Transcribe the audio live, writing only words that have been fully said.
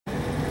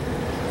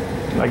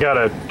I got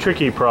a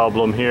tricky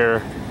problem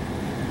here.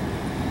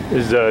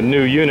 This is a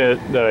new unit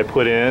that I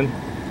put in.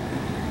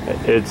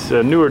 It's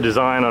a newer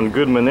design on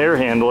Goodman air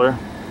handler,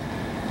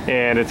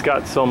 and it's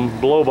got some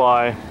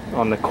blow-by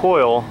on the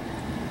coil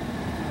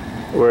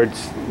where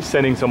it's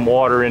sending some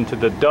water into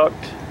the duct.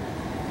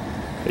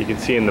 You can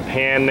see in the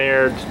pan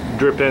there, it's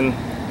dripping,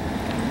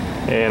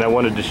 and I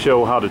wanted to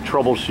show how to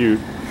troubleshoot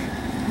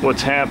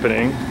what's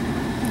happening.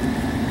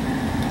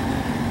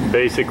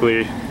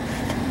 Basically,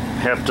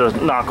 have to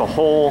knock a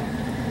hole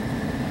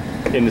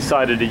in the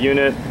side of the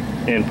unit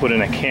and put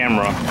in a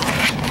camera,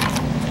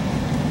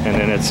 and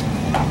then it's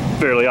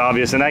fairly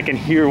obvious, and I can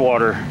hear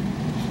water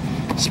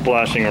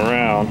splashing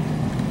around.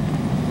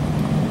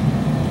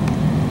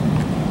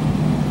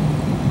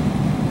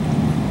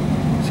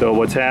 So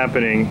what's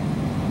happening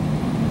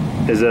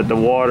is that the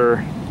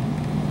water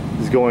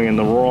is going in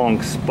the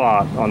wrong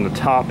spot on the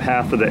top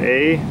half of the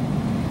A,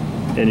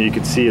 and you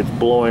can see it's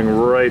blowing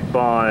right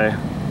by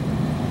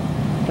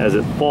as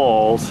it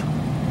falls.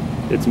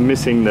 It's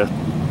missing the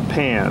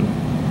pan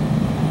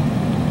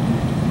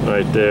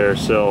right there,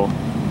 so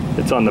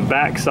it's on the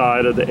back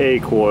side of the A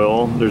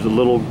coil. There's a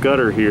little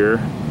gutter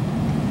here,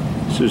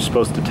 so it's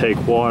supposed to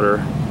take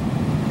water.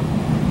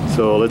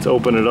 So let's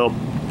open it up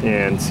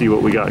and see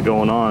what we got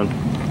going on.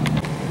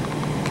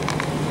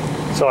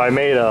 So I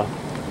made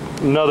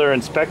another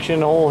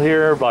inspection hole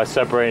here by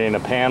separating the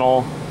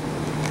panel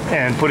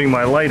and putting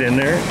my light in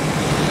there. See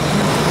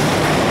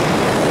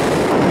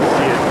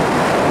it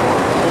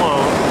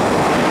flow.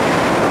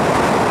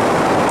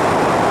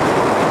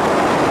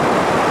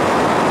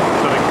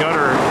 So the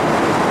gutter,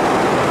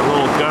 the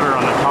little gutter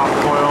on the top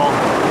coil,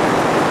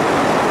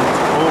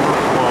 it's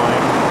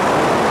overflowing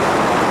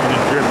and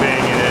it's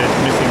dripping, and it's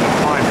missing the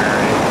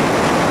primary,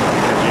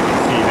 as you can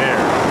see there.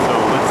 So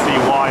let's see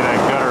why that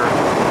gutter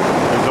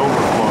is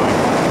overflowing.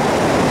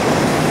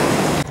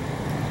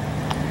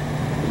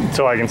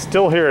 So I can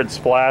still hear it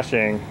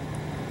splashing,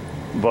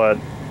 but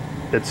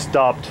it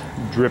stopped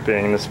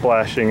dripping. The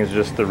splashing is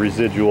just the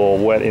residual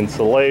wet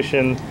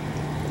insulation.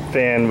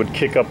 Fan would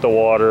kick up the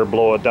water,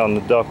 blow it down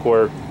the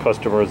ductwork.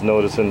 Customer is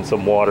noticing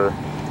some water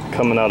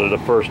coming out of the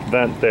first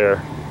vent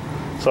there.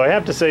 So I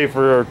have to say,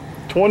 for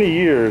 20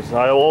 years,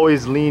 I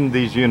always leaned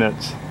these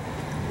units.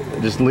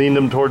 Just leaned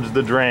them towards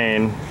the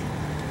drain,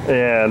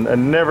 and I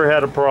never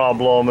had a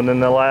problem. And in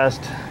the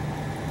last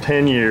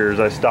 10 years,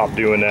 I stopped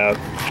doing that.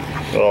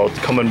 Well, it's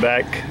coming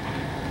back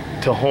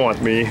to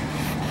haunt me.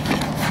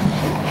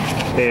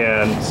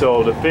 And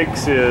so the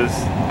fix is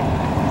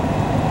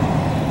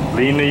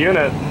lean the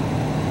unit.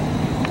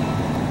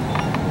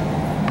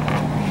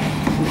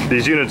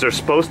 These units are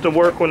supposed to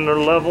work when they're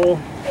level,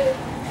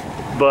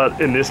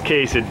 but in this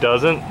case it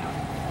doesn't.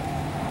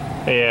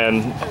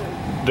 And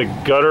the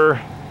gutter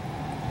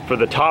for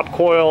the top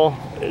coil,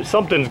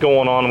 something's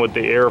going on with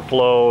the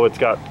airflow. It's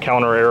got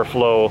counter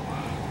airflow,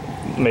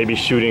 maybe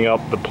shooting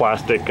up the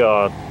plastic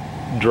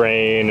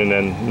drain and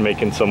then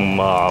making some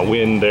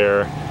wind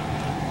there.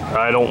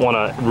 I don't want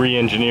to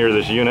re-engineer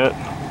this unit.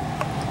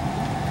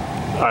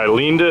 I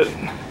leaned it.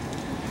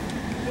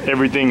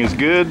 Everything is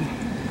good.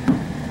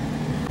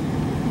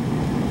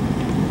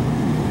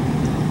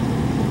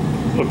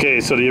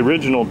 Okay, so the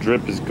original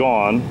drip is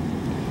gone.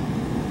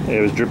 It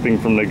was dripping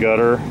from the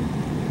gutter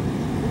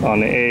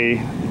on the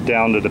A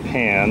down to the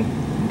pan.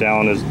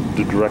 Down is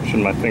the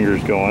direction my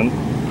finger's going.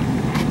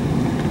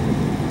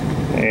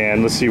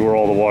 And let's see where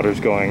all the water's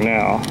going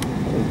now.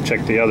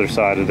 Check the other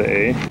side of the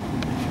A.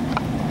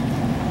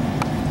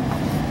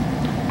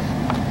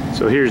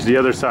 So here's the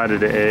other side of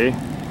the A,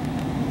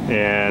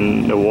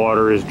 and the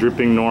water is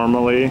dripping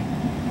normally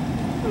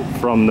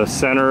from the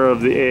center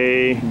of the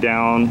A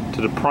down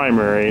to the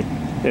primary.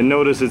 And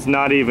notice it's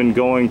not even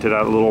going to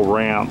that little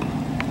ramp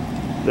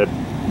that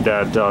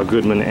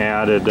Goodman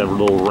added, that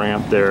little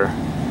ramp there.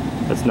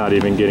 That's not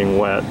even getting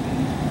wet.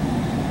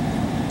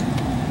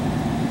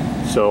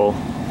 So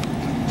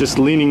just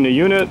leaning the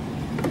unit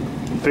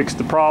fixed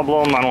the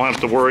problem. I don't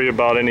have to worry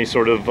about any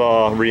sort of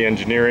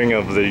re-engineering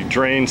of the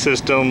drain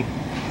system.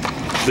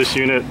 This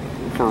unit,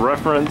 for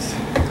reference,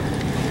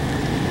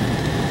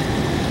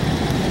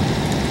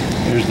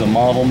 here's the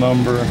model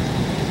number,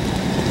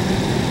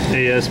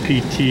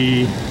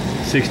 ASPT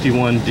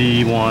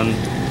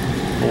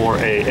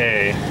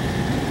 61D14AA.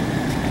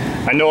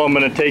 I know I'm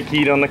going to take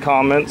heat on the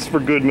comments for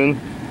Goodman,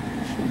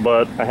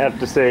 but I have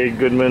to say,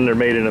 Goodman, they're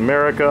made in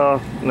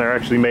America, and they're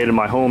actually made in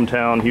my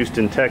hometown,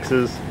 Houston,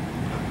 Texas.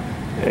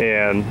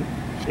 And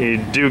you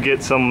do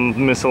get some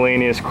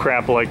miscellaneous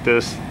crap like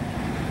this,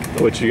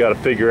 which you got to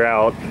figure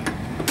out.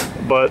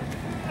 But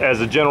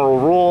as a general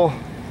rule,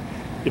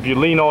 if you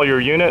lean all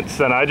your units,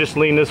 and I just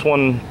lean this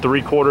one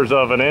 3/4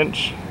 of an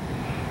inch,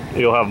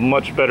 you'll have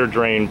much better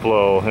drain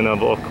flow. And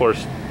of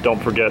course, don't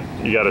forget,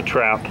 you got to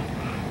trap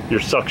your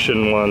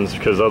suction ones,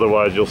 because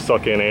otherwise you'll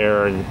suck in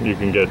air and you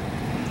can get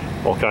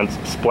all kinds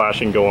of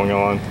splashing going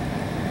on.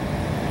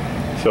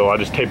 So I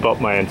just tape up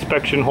my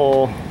inspection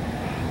hole.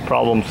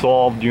 Problem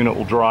solved. Unit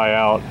will dry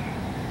out.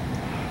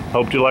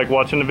 Hope you like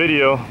watching the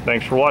video.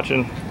 Thanks for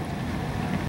watching.